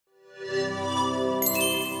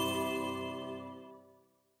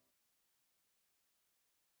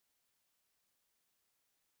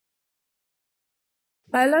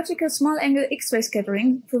Biological small-angle X-ray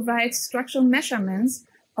scattering provides structural measurements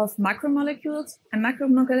of macromolecules and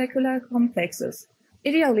macromolecular complexes.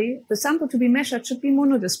 Ideally, the sample to be measured should be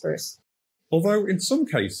monodisperse. Although in some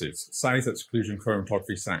cases, size exclusion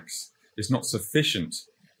chromatography SAXS is not sufficient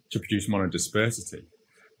to produce monodispersity,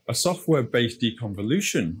 a software-based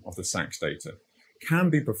deconvolution of the SAXS data can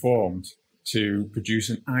be performed to produce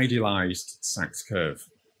an idealized SAXS curve.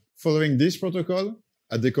 Following this protocol,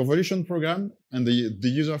 a deconvolution program and the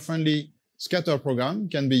user-friendly scatter program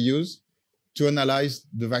can be used to analyze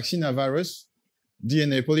the vaccinia virus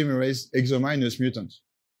DNA polymerase exominus mutant.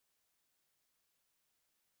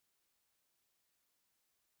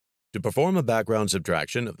 To perform a background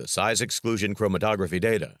subtraction of the size exclusion chromatography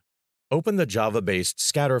data, open the Java-based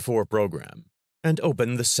Scatter4 program and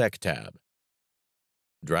open the SEC tab.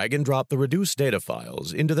 Drag and drop the reduced data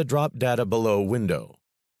files into the Drop Data Below window,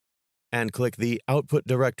 and click the Output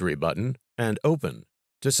Directory button and Open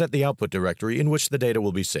to set the output directory in which the data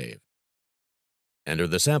will be saved. Enter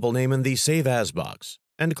the sample name in the Save As box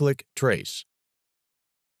and click Trace.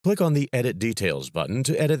 Click on the Edit Details button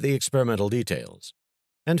to edit the experimental details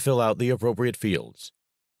and fill out the appropriate fields.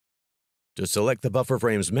 To select the buffer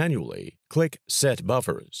frames manually, click Set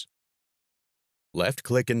Buffers.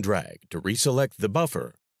 Left-click and drag to reselect the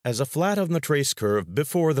buffer as a flat on the trace curve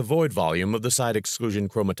before the void volume of the side exclusion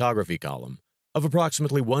chromatography column of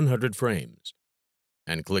approximately 100 frames,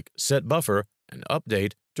 and click Set Buffer and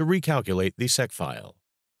Update to recalculate the SEC file.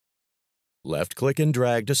 Left-click and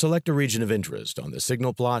drag to select a region of interest on the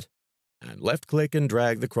signal plot, and left-click and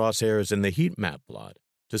drag the crosshairs in the heat map plot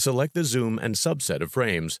to select the zoom and subset of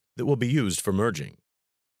frames that will be used for merging.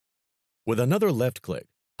 With another left-click,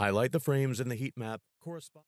 highlight the frames in the heat map corresponding